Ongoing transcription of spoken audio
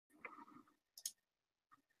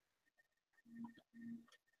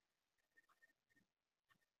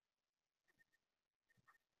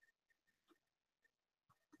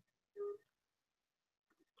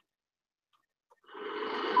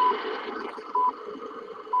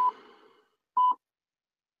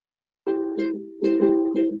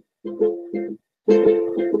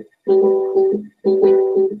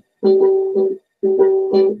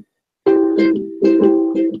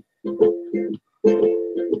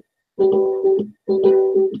Hello,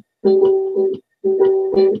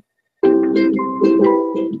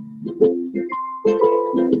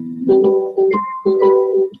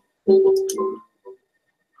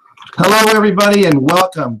 everybody, and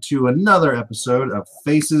welcome to another episode of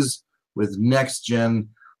Faces with NextGen.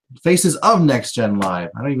 Faces of NextGen Live.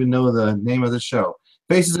 I don't even know the name of the show.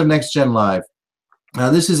 Faces of NextGen Live.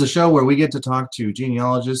 This is a show where we get to talk to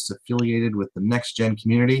genealogists affiliated with the NextGen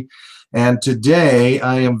community. And today,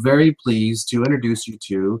 I am very pleased to introduce you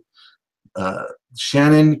to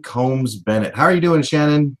Shannon Combs Bennett. How are you doing,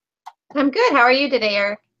 Shannon? I'm good. How are you today,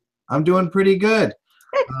 Eric? I'm doing pretty good.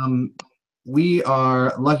 Good. We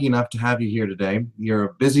are lucky enough to have you here today. You're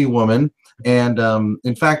a busy woman, and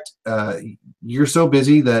in fact, you're so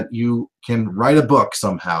busy that you can write a book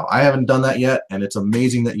somehow. I haven't done that yet, and it's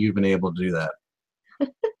amazing that you've been able to do that.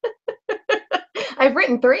 I've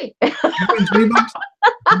written 3. You've written 3 books?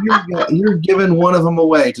 You're giving one of them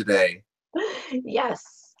away today.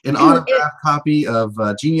 Yes. An autographed copy of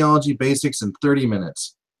Genealogy Basics in 30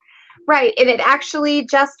 minutes. Right, and it actually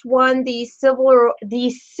just won the silver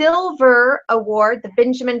award, the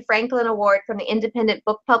Benjamin Franklin Award from the Independent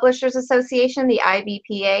Book Publishers Association, the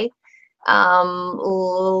IBPA,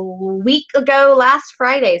 week ago last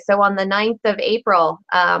Friday. So on the 9th of April,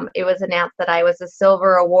 it was announced that I was a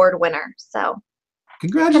silver award winner. So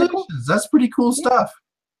congratulations, that's pretty cool stuff.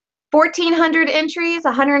 1,400 entries,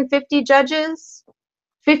 150 judges,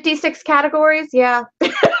 56 categories. Yeah.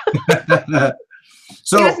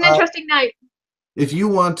 So, it was an interesting night. If you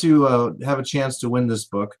want to have a chance to win this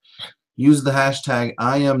book, use the hashtag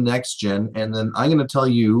 #IamNextGen, and then I'm going to tell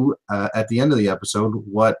you at the end of the episode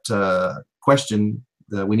what question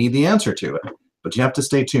we need the answer to it. But you have to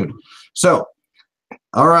stay tuned. So,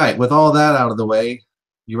 all right, with all that out of the way,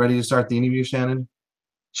 you ready to start the interview, Shannon?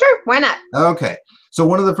 Sure, why not? Okay. So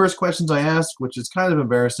one of the first questions I ask, which is kind of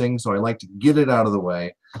embarrassing, so I like to get it out of the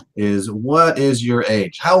way, is what is your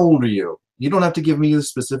age? How old are you? You don't have to give me the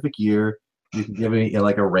specific year. You can give me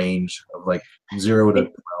like a range of like 0 to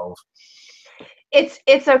 12.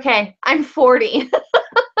 It's okay. I'm 40.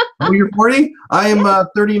 Oh, you're 40? I am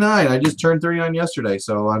 39. I just turned 39 yesterday,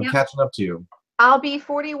 so I'm catching up to you. I'll be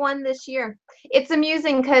 41 this year. It's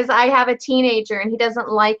amusing because I have a teenager, and he doesn't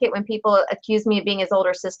like it when people accuse me of being his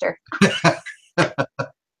older sister.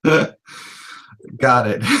 Got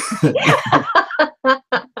it.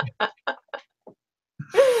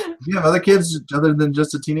 Do you have other kids other than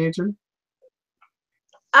just a teenager?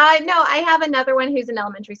 No, I have another one who's in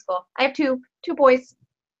elementary school. I have two boys.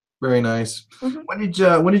 Very nice.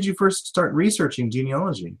 Mm-hmm. When did you first start researching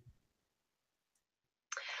genealogy?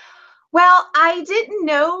 Well, I didn't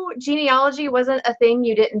know genealogy wasn't a thing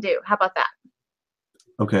you didn't do. How about that?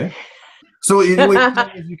 Okay. So you've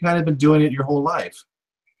kind of been doing it your whole life.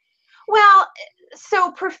 Well,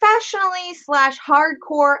 so professionally /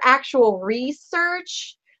 hardcore actual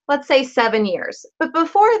research, let's say 7 years. But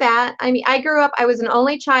before that, I mean, I grew up, I was an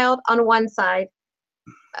only child on one side,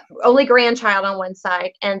 only grandchild on one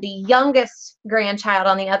side, and the youngest grandchild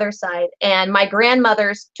on the other side. And my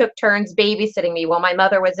grandmothers took turns babysitting me while my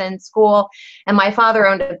mother was in school, and my father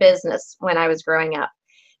owned a business when I was growing up.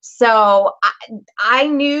 So I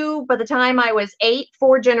knew by the time I was 8,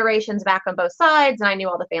 4 generations back on both sides, and I knew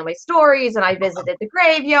all the family stories, and I visited the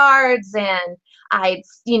graveyards, and I'd,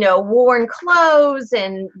 worn clothes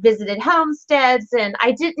and visited homesteads, and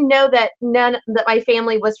I didn't know that that my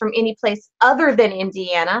family was from any place other than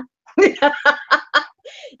Indiana.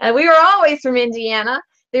 And we were always from Indiana.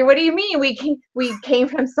 What do you mean? We came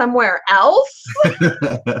from somewhere else?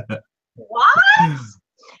 What?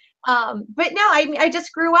 But no, I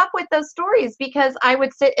just grew up with those stories because I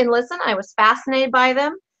would sit and listen. I was fascinated by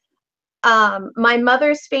them. My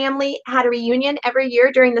mother's family had a reunion every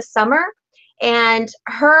year during the summer, and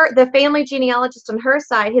the family genealogist on her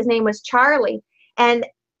side, his name was Charlie, and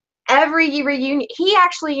every reunion, he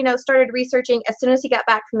actually, started researching as soon as he got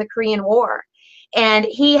back from the Korean War, and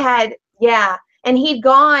he'd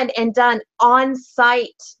gone and done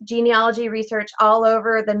on-site genealogy research all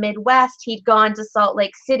over the Midwest. He'd gone to Salt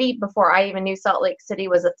Lake City before I even knew Salt Lake City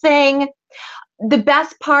was a thing. The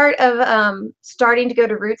best part of starting to go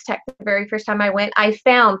to Roots Tech the very first time I went, I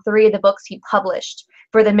found 3 of the books he published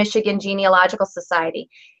for the Michigan Genealogical Society.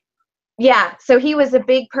 Yeah, so he was a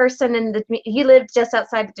big person, he lived just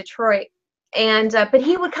outside of Detroit. And but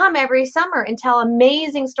he would come every summer and tell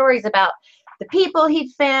amazing stories about the people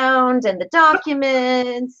he'd found and the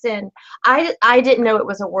documents, and I didn't know it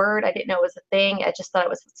was a word. I didn't know it was a thing. I just thought it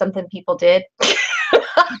was something people did.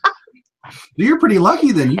 You're pretty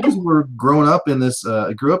lucky then. You just were grew up in this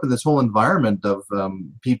whole environment of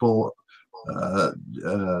people uh,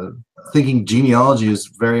 uh, thinking genealogy is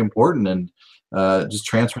very important, and just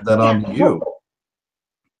transferred that Yeah. on to you.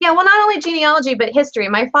 Yeah, well, not only genealogy, but history.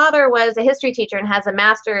 My father was a history teacher and has a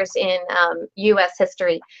master's in U.S.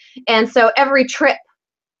 history. And so every trip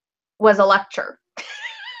was a lecture.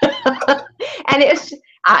 And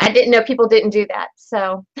I didn't know people didn't do that.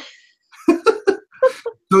 So,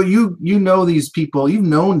 So you know these people, you've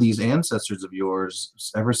known these ancestors of yours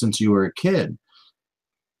ever since you were a kid.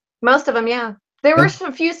 most of them, yeah. There were And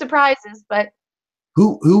a few surprises, but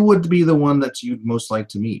who would be the one that you'd most like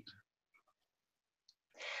to meet?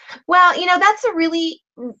 well, that's a really,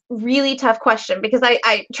 really tough question because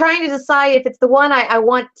I trying to decide if it's the one I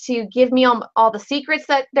want to give me all the secrets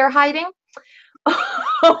that they're hiding, or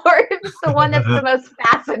if it's the one that's the most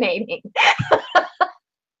fascinating.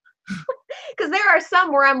 Because there are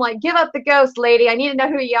some where I'm like, give up the ghost, lady. I need to know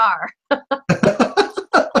who you are.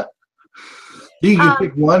 You can Um,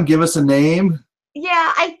 pick one, give us a name.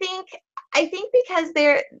 yeah, I think because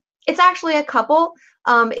it's actually a couple.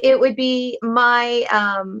 It would be my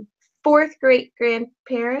fourth great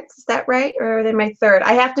grandparents. Is that right, or are they my third?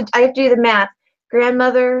 I have to do the math.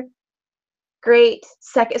 Grandmother, great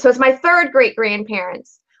second. So it's my third great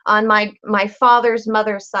grandparents on my father's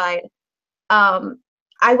mother's side. Um,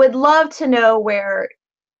 I would love to know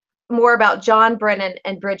more about John Brennan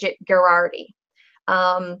and Bridget Gerardi.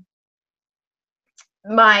 Um,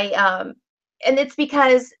 my and it's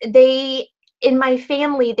because in my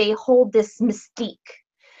family they hold this mystique.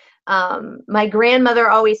 My grandmother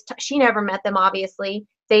she never met them, obviously.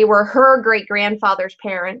 They were her great grandfather's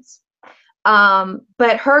parents.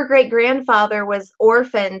 But her great grandfather was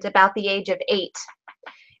orphaned about the age of 8,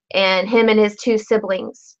 and him and his 2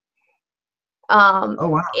 siblings. Oh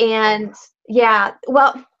wow. And yeah,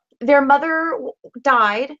 well, their mother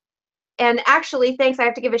died. And actually, thanks, I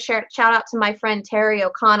have to give a shout out to my friend Terry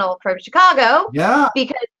O'Connell from Chicago, Yeah.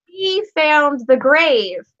 because he found the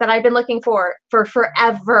grave that I've been looking for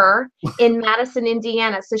forever in Madison,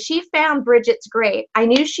 Indiana. So she found Bridget's grave. I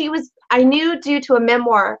knew due to a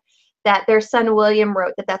memoir that their son William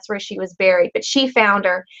wrote that that's where she was buried, but she found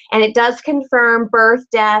her. And it does confirm birth,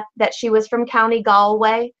 death, that she was from County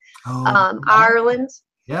Galway, Oh Ireland.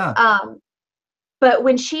 yeah. Um, but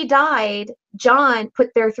when she died, John put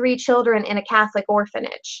their 3 children in a Catholic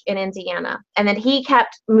orphanage in Indiana. And then he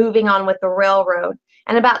kept moving on with the railroad.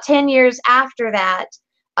 And about 10 years after that,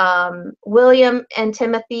 William and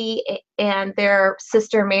Timothy and their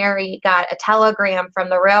sister Mary got a telegram from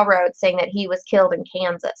the railroad saying that he was killed in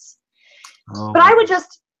Kansas. Oh But wow.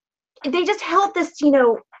 they just held this,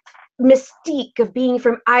 mystique of being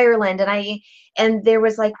from Ireland, and there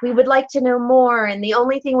was like, we would like to know more, and the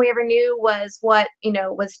only thing we ever knew was what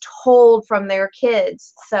was told from their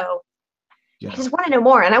kids. So I Yeah. just want to know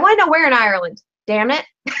more, and I want to know where in Ireland. Damn it.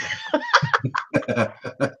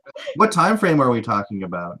 What time frame are we talking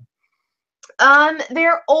about?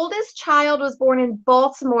 Their oldest child was born in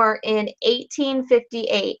Baltimore in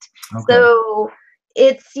 1858. Okay. So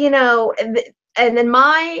it's and then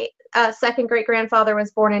my second great grandfather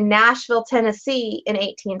was born in Nashville, Tennessee in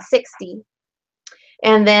 1860.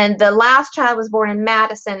 And then the last child was born in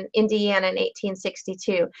Madison, Indiana in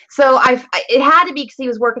 1862. So it had to be because he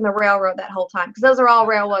was working the railroad that whole time, because those are all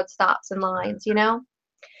railroad stops and lines. Yeah.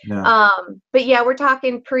 But yeah, we're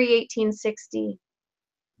talking pre-1860,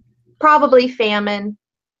 probably famine,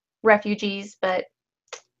 refugees. But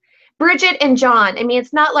Bridget and John, I mean,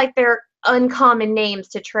 it's not like they're uncommon names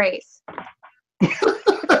to trace.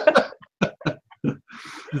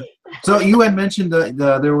 So you had mentioned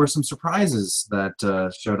there were some surprises that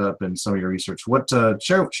showed up in some of your research. What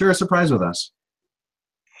share a surprise with us?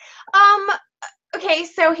 Um, okay,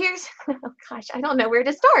 so here's, oh gosh, I don't know where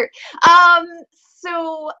to start.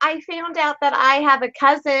 So I found out that I have a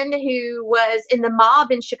cousin who was in the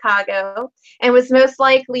mob in Chicago and was most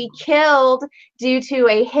likely killed due to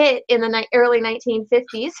a hit in the early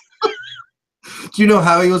 1950s. Do you know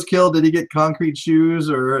how he was killed? Did he get concrete shoes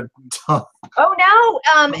or? Oh no,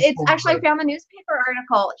 it's actually, I found the newspaper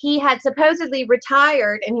article. He had supposedly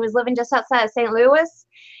retired and he was living just outside of St. Louis.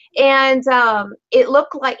 And it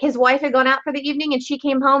looked like his wife had gone out for the evening and she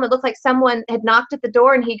came home. It looked like someone had knocked at the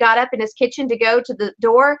door, and he got up in his kitchen to go to the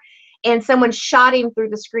door, and someone shot him through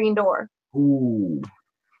the screen door. Ooh.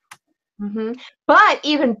 But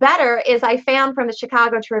even better is I found from the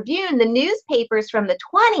Chicago Tribune the newspapers from the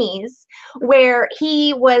 20s where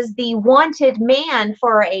he was the wanted man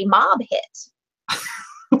for a mob hit,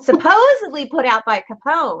 supposedly put out by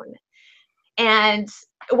Capone. And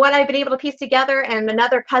what I've been able to piece together, and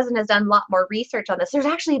another cousin has done a lot more research on this. There's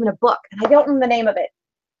actually even a book, and I don't remember the name of it,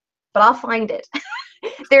 but I'll find it.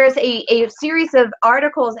 there's a series of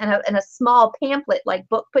articles and a small pamphlet like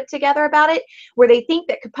book put together about it, where they think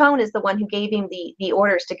that Capone is the one who gave him the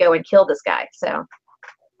orders to go and kill this guy. So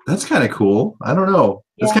That's kind of cool. I don't know.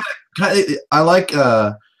 It's yeah. kind of I like.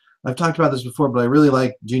 I've talked about this before, but I really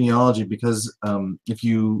like genealogy because if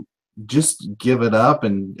you just give it up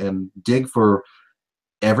and dig for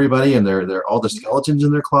everybody and their all the skeletons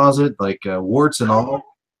in their closet, like warts and all,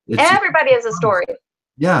 it's Everybody has a story.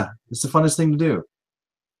 yeah, it's the funnest thing to do.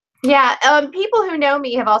 Yeah, people who know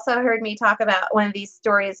me have also heard me talk about one of these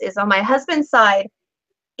stories. Is on my husband's side,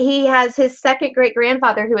 he has his second great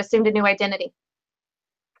grandfather who assumed a new identity.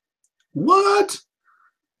 What?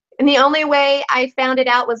 And the only way I found it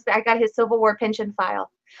out was I got his Civil War pension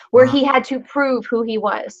file, where Wow. he had to prove who he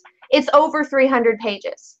was. It's over 300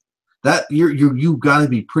 pages. That you got to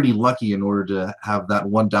be pretty lucky in order to have that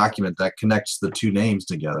one document that connects the two names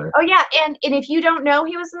together. Oh yeah, and if you don't know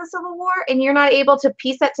he was in the Civil War and you're not able to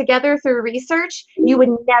piece that together through research, you would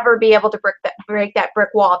never be able to break that brick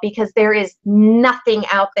wall, because there is nothing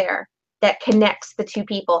out there that connects the two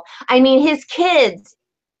people. I mean, his kids,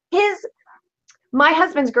 my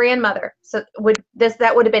husband's grandmother, so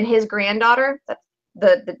that would have been his granddaughter. That's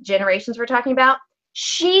the generations we're talking about.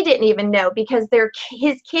 She didn't even know, because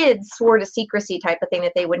his kids swore to secrecy type of thing,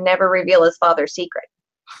 that they would never reveal his father's secret.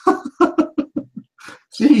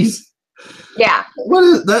 Jeez. Yeah. What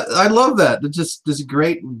is that? I love that. It's just this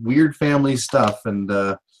great weird family stuff, and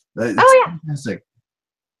it's Oh yeah. fantastic.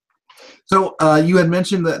 So you had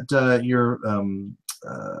mentioned that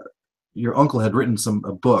your uncle had written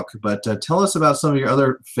a book, but tell us about some of your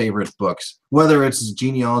other favorite books, whether it's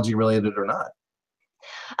genealogy related or not.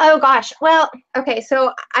 Oh gosh. Well, okay,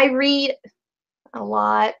 so I read a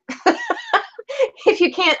lot. If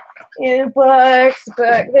you can't, there's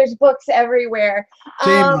books everywhere.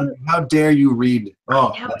 Shame on you. How dare you read?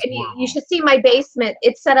 Oh, No, that's and you horrible. should see my basement.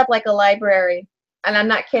 It's set up like a library, and I'm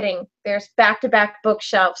not kidding. There's back-to-back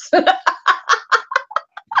bookshelves. So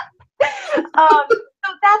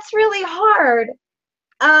that's really hard.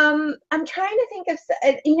 I'm trying to think of,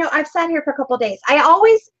 I've sat here for a couple of days.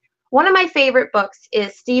 One of my favorite books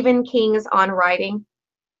is Stephen King's On Writing.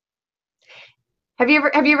 Have you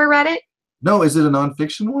ever read it? No, is it a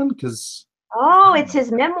nonfiction one? Because Oh, it's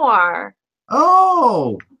his memoir.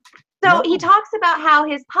 oh, So no. he talks about how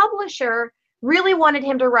his publisher really wanted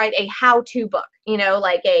him to write a how-to book,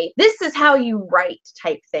 like this is how you write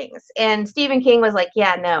type things. And Stephen King was like,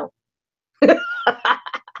 yeah, no.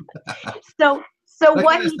 So That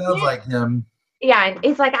what kind of he sounds did, like him. yeah, and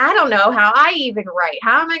it's like, I don't know how I even write.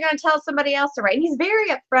 How am I going to tell somebody else to write? And he's very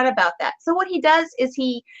upfront about that. So what he does is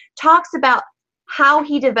he talks about how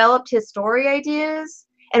he developed his story ideas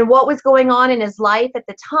and what was going on in his life at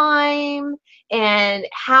the time, and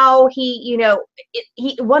how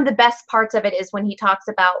one of the best parts of it is when he talks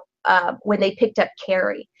about when they picked up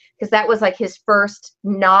Carrie, because that was like his first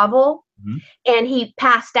novel. Mhm. And he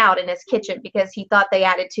passed out in his kitchen because he thought they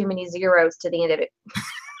added too many zeros to the end of it.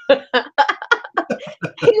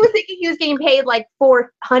 He was thinking he was getting paid like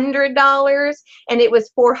 $400, and it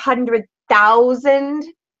was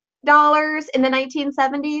 $400,000 in the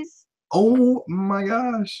 1970s. Oh my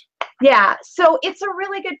gosh. Yeah, so it's a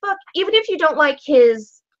really good book. Even if you don't like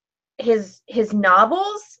his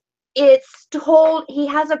novels, he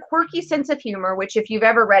has a quirky sense of humor, which if you've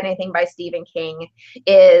ever read anything by Stephen King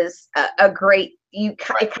is a great, it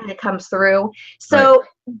kind of comes through. So, Right.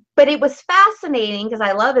 but it was fascinating, because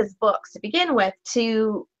I love his books to begin with,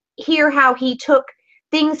 to hear how he took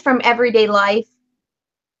things from everyday life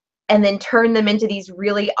and then turned them into these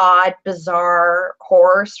really odd, bizarre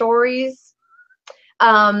horror stories.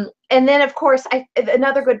 And then, of course,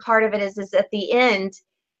 another good part of it is at the end,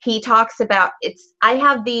 he talks about I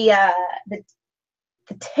have the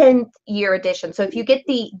 10th year edition. So if you get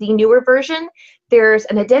the newer version, there's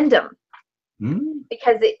an addendum,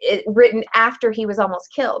 because it written after he was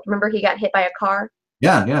almost killed. Remember, he got hit by a car?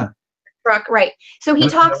 Yeah. Truck, right. So he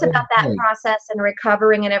talks about that process and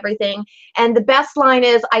recovering and everything. And the best line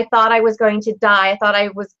is, I thought I was going to die. I thought I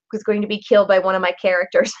was going to be killed by one of my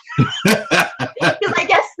characters. Because I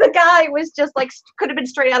guess the guy was just like, could have been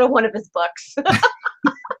straight out of one of his books.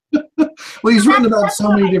 Well, he's written about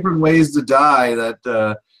so many different ways to die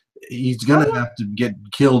that he's gonna have to get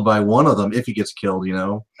killed by one of them if he gets killed.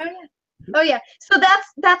 Oh yeah. So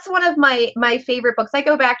that's one of my favorite books. I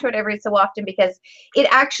go back to it every so often because it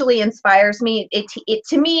actually inspires me.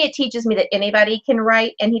 To me, it teaches me that anybody can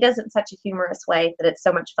write, and he does it in such a humorous way that it's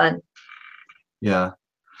so much fun. Yeah.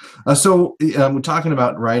 So we're talking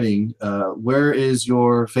about writing. Where is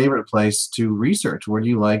your favorite place to research? Where do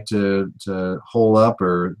you like to hole up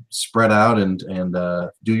or spread out and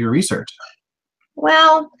do your research?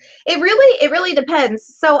 Well, it really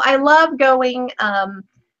depends. So I love going.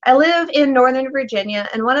 I live in Northern Virginia,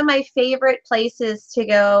 and one of my favorite places to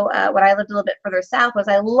go when I lived a little bit further south was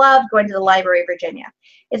I loved going to the Library of Virginia.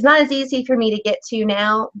 It's not as easy for me to get to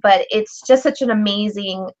now, but it's just such an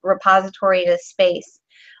amazing repository to space.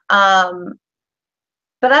 Um,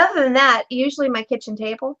 but other than that, usually my kitchen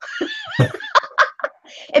table.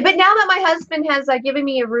 But now that my husband has given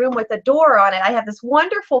me a room with a door on it, I have this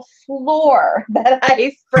wonderful floor that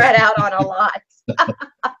I spread out on a lot.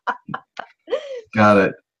 Got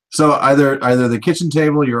it. So either the kitchen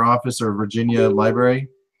table, your office, or Virginia Library?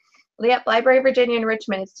 Yep, Library of Virginia in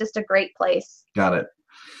Richmond. It's just a great place. Got it.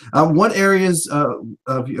 What areas of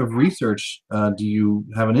research do you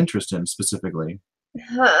have an interest in specifically?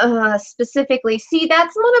 Specifically, see,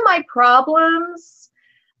 that's one of my problems.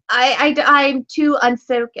 I'm too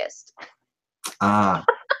unfocused. Ah,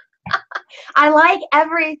 I like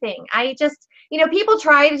everything. I just, people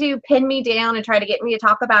try to pin me down and try to get me to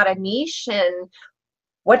talk about a niche and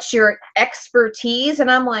what's your expertise,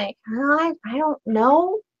 and I'm like, I don't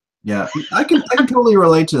know. yeah, I can totally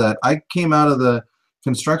relate to that. I came out of the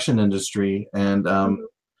construction industry, and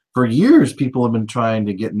for years people have been trying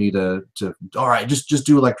to get me to all right, just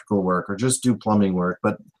do electrical work or just do plumbing work,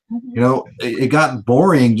 but it got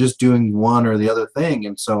boring just doing one or the other thing,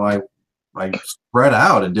 and so I spread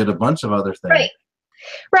out and did a bunch of other things.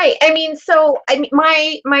 Right. I mean,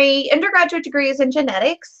 my undergraduate degree is in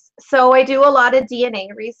genetics, so I do a lot of DNA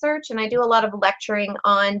research and I do a lot of lecturing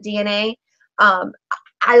on DNA.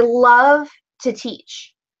 I love to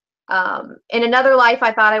teach. In another life,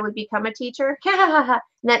 I thought I would become a teacher.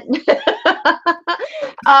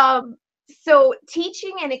 So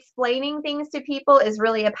teaching and explaining things to people is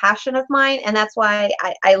really a passion of mine, and that's why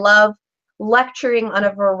I love lecturing on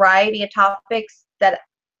a variety of topics that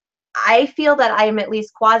I feel that I am at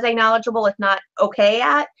least quasi-knowledgeable, if not okay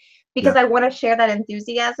at, because I want to share that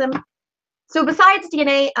enthusiasm. So besides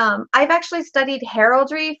DNA, I've actually studied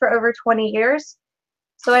heraldry for over 20 years.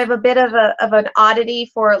 So I have a bit of an oddity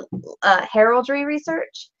for heraldry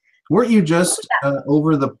research. Weren't you just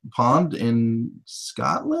over the pond in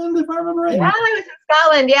Scotland, if I remember right? Yeah, I was in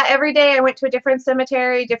Scotland. Yeah, every day I went to a different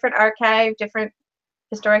cemetery, different archive, different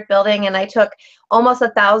historic building, and I took almost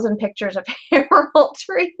 1,000 pictures of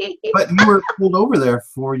heraldry. But you were pulled over there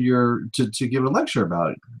for to give a lecture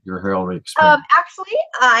about your heraldry experience. Actually,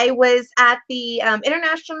 I was at the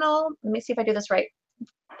International, let me see if I do this right,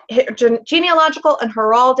 Genealogical and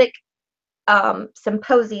Heraldic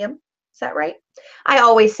Symposium. Is that right? I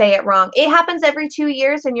always say it wrong. It happens every 2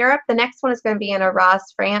 years in Europe. The next one is going to be in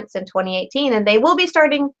Arras, France in 2018, and they will be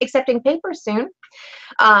starting accepting papers soon.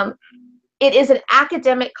 It is an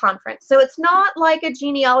academic conference. So it's not like a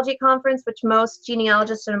genealogy conference, which most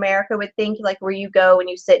genealogists in America would think, like where you go and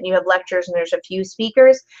you sit and you have lectures and there's a few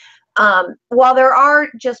speakers. While there are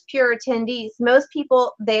just pure attendees, most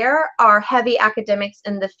people there are heavy academics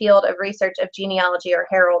in the field of research of genealogy or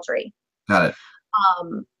heraldry. Got it.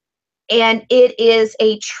 And it is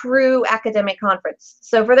a true academic conference.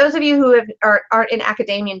 So for those of you who aren't in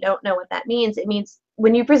academia and don't know what that means, it means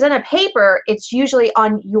when you present a paper, it's usually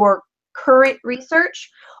on your current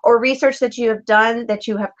research or research that you have done that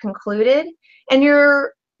you have concluded, and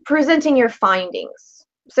you're presenting your findings.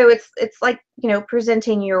 So it's like,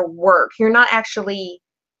 presenting your work. You're not actually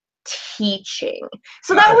teaching.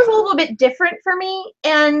 So that was a little bit different for me.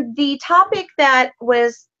 And the topic that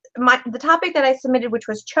I submitted, which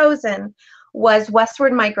was chosen, was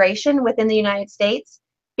westward migration within the United States,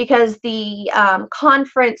 because the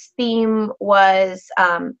conference theme was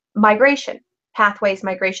migration, pathways,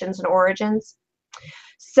 migrations, and origins.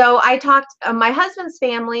 So I talked, my husband's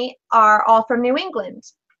family are all from New England,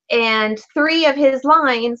 and 3 of his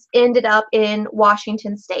lines ended up in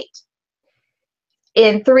Washington State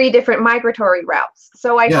in 3 different migratory routes.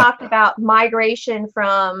 So I talked about migration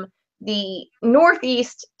from the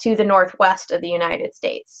Northeast to the Northwest of the United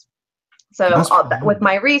States. So with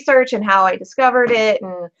my research and how I discovered it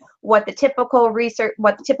and what the typical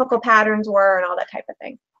patterns were and all that type of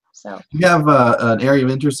thing. So do you have an area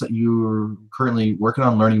of interest that you're currently working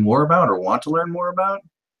on learning more about or want to learn more about?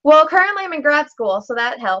 Well, currently I'm in grad school, so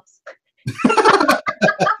that helps.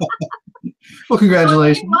 Well,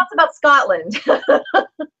 congratulations. Lots about Scotland. Go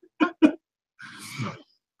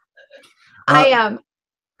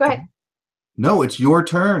ahead. No, it's your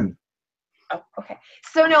turn. Oh, okay.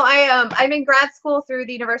 So no, I'm in grad school through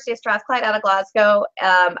the University of Strathclyde out of Glasgow.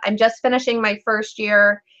 I'm just finishing my first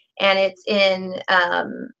year, and it's in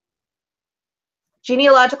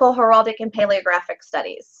genealogical, heraldic, and paleographic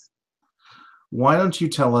studies. Why don't you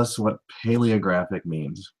tell us what paleographic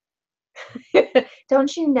means?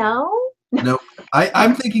 Don't you know? No,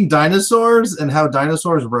 I'm thinking dinosaurs and how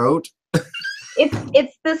dinosaurs wrote.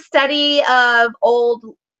 It's the study of old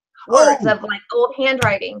words, Oh, of like old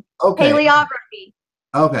handwriting. okay. Paleography.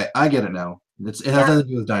 Okay, I get it now. It has Yeah. nothing to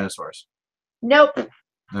do with dinosaurs. Nope.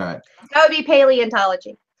 All right. That would be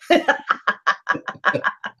paleontology.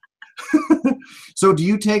 So do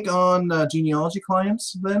you take on genealogy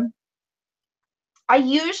clients then? I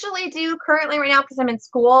usually do currently right now because I'm in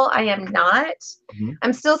school. I am not. Mhm.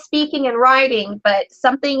 I'm still speaking and writing, but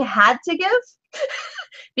something had to give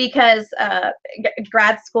because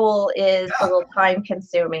grad school is a Yeah. little time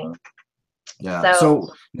consuming. Yeah. So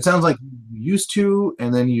So it sounds like you used to,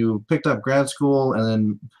 and then you picked up grad school, and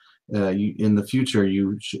then you, in the future,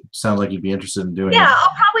 sound like you'd be interested in doing yeah, it.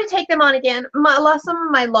 I'll probably take them on again. Some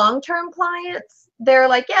of my long-term clients, they're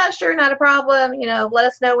like, yeah, sure, not a problem. You know, let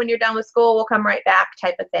us know when you're done with school. We'll come right back,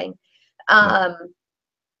 type of thing. Yeah.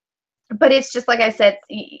 But it's just like I said,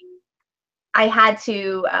 I had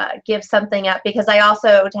to give something up because I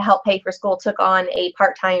also, to help pay for school, took on a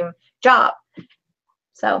part-time job.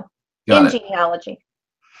 So Got in it. genealogy.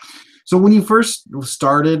 So when you first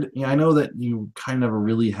started, I know that you kind of never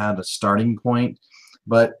really had a starting point,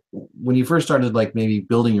 but when you first started, like maybe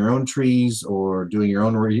building your own trees or doing your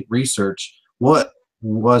own research, what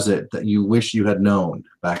was it that you wish you had known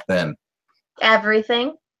back then?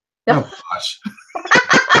 Everything. Oh gosh,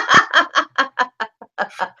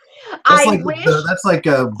 I wish. that's like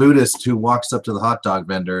a Buddhist who walks up to the hot dog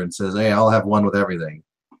vendor and says, "Hey, I'll have one with everything."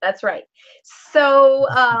 That's right. So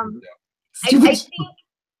I, Stupid. I think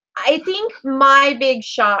I think my big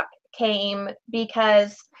shock came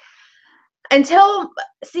because in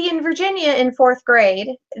Virginia in fourth grade,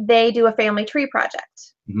 they do a family tree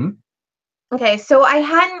project. Mhm. Okay, so I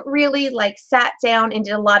hadn't really like sat down and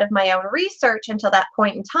did a lot of my own research until that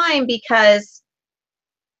point in time because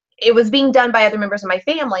it was being done by other members of my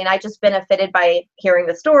family, and I just benefited by hearing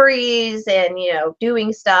the stories and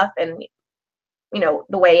doing stuff and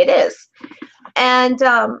the way it is. And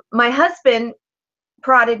my husband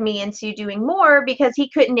prodded me into doing more because he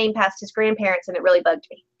couldn't name past his grandparents, and it really bugged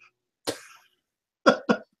me.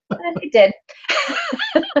 And it did.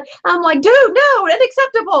 I'm like, dude, no,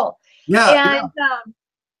 unacceptable. Yeah,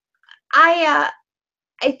 And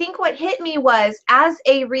I think what hit me was, as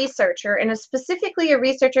a researcher, and specifically a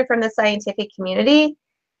researcher from the scientific community,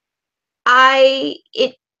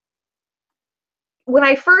 when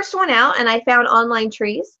I first went out and I found online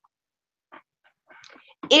trees,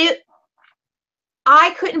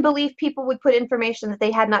 I couldn't believe people would put information that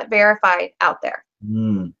they had not verified out there.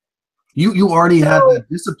 mm. You already had So, that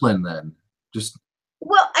discipline then. Just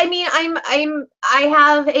well, I mean, I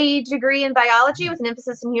have a degree in biology with an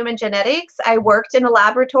emphasis in human genetics. I worked in the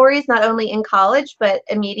laboratories not only in college but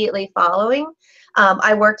immediately following.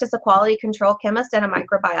 I worked as a quality control chemist and a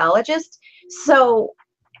microbiologist. So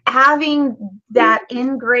having that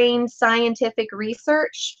ingrained scientific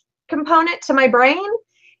research component to my brain,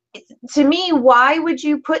 to me, why would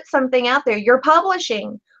you put something out there? You're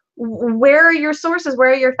publishing. Where are your sources?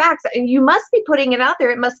 Where are your facts? And you must be putting it out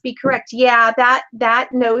there. It must be correct. Yeah, that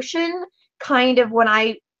notion kind of, when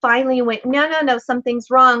I finally went, no, something's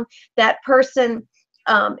wrong. That person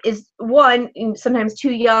is, one, sometimes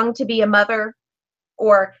too young to be a mother,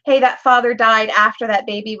 or hey, that father died after that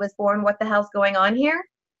baby was born. What the hell's going on here?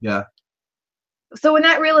 yeah. So when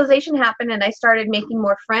that realization happened and I started making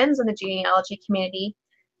more friends in the genealogy community,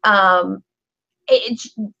 um,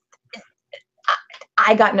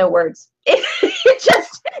 I got no words. It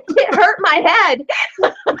hurt my head.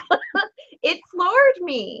 It floored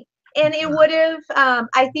me. And it would have,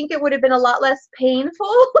 I think it would have been a lot less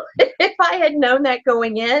painful if I had known that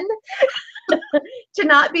going in, to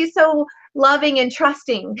not be so loving and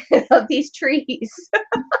trusting of these trees.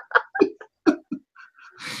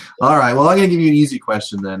 All right. Well, I'm going to give you an easy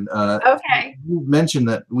question then. Okay. You mentioned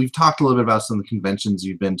that we've talked a little bit about some of the conventions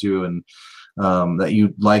you've been to and that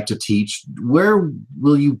you'd like to teach. Where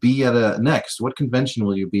will you be at next? What convention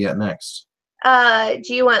will you be at next?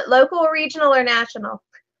 Do you want local, regional, or national?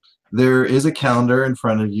 There is a calendar in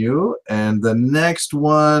front of you, and the next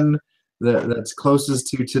one that's closest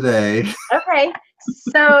to today. Okay.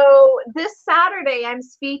 So this Saturday, I'm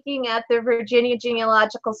speaking at the Virginia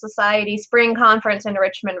Genealogical Society Spring Conference in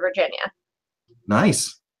Richmond, Virginia.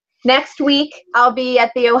 Nice. Next week, I'll be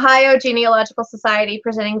at the Ohio Genealogical Society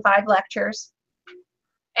presenting 5 lectures.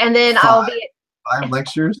 And then I'll be at 5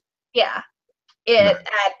 lectures? Yeah. Nice.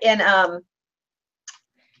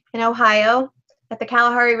 In Ohio at the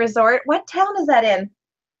Kalahari Resort. What town is that in?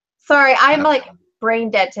 Sorry, I'm like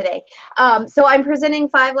brain dead today. So I'm presenting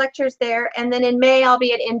 5 lectures there, and then in May I'll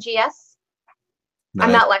be at NGS. Nice.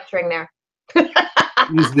 I'm not lecturing there.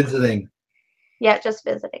 Who's visiting? Yeah, just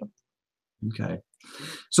visiting. Okay.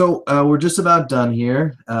 So we're just about done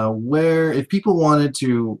here. Where, if people wanted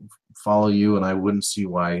to follow you, and I wouldn't see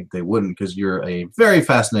why they wouldn't, because you're a very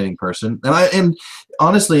fascinating person, and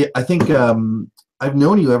honestly, I think I've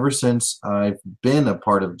known you ever since I've been a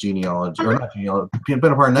part of genealogy, or not genealogy, been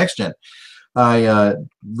a part of NextGen. I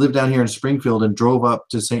lived down here in Springfield and drove up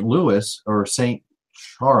to St. Louis or St.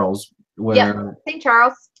 Charles, Yep, where St.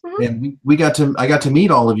 Charles. and we got to I got to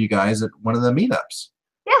meet all of you guys at one of the meetups.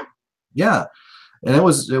 Yeah. Yeah, and it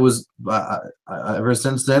was ever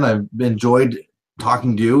since then I've enjoyed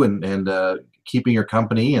talking to you and keeping your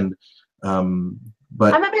company and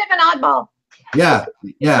but I'm a bit of an oddball. yeah,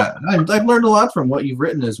 I've learned a lot from what you've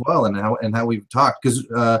written as well, and how we've talked, because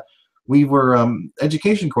we were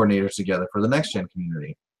education coordinators together for the NextGen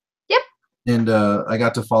community. Yep. And I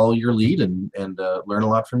got to follow your lead and learn a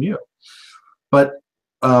lot from you. But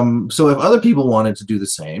so if other people wanted to do the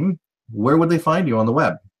same, where would they find you on the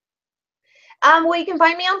web? Well, you can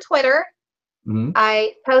find me on Twitter. Mm-hmm.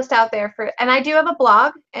 I post out there and I do have a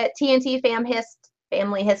blog at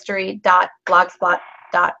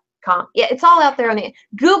tntfamilyhistory.blogspot.com. Yeah, it's all out there on the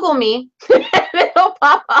Google me. It'll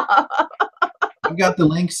pop up. I've got the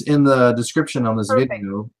links in the description on this Perfect.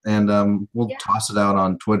 video, and we'll toss it out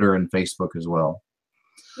on Twitter and Facebook as well.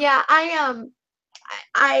 Yeah, I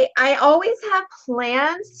always have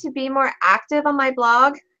plans to be more active on my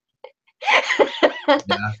blog. Yeah.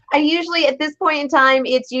 I usually, at this point in time,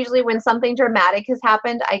 it's usually when something dramatic has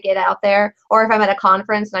happened, I get out there, or if I'm at a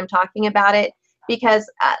conference and I'm talking about it, because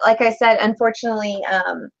like I said, unfortunately,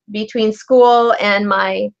 between school and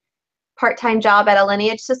my part-time job at a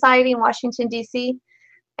lineage society in Washington, D.C.,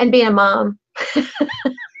 and being a mom,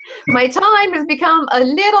 my time has become a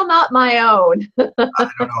little not my own. I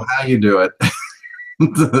don't know how you do it.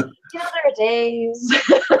 Other days.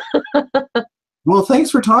 Well, thanks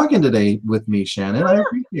for talking today with me, Shannon. I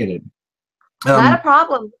appreciate it. Not a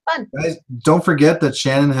problem. Fun. Guys, don't forget that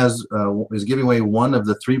Shannon is giving away one of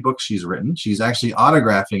the 3 books she's written. She's actually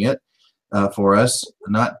autographing it for us,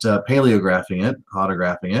 not paleographing it,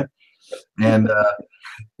 autographing it. And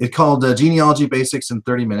it's called Genealogy Basics in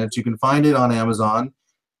 30 Minutes. You can find it on Amazon.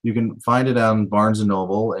 You can find it on Barnes &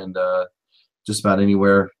 Noble and just about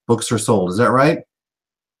anywhere books are sold. Is that right?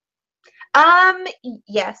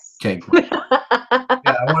 Yes. Okay. Yeah,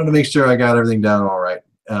 I wanted to make sure I got everything down all right.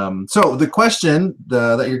 So the question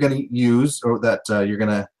that you're going to use, or that you're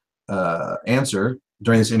going to answer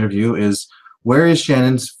during this interview, is, where is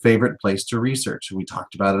Shannon's favorite place to research? We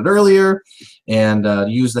talked about it earlier, and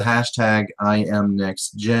use the hashtag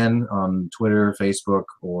 #IamNextGen on Twitter, Facebook,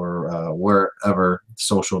 or wherever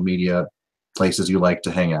social media places you like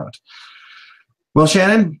to hang out. Well,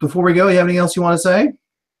 Shannon, before we go, you have anything else you want to say?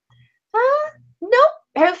 Nope.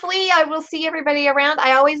 Hopefully I will see everybody around.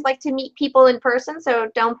 I always like to meet people in person, so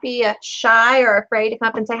don't be shy or afraid to come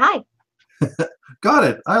up and say hi. Got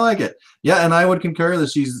it. I like it. Yeah, and I would concur that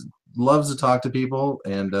she loves to talk to people,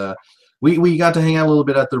 and we got to hang out a little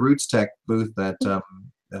bit at the Roots Tech booth that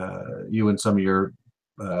you and some of your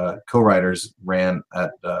co-writers ran at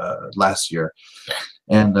last year,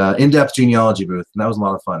 and in-depth genealogy booth, and that was a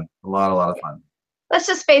lot of fun. A lot of fun. Let's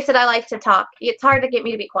just face it, I like to talk. It's hard to get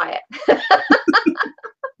me to be quiet.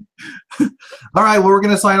 All right, well, we're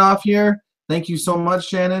going to sign off here. Thank you so much,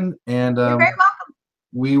 Shannon, and You're very welcome.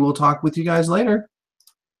 We will talk with you guys later.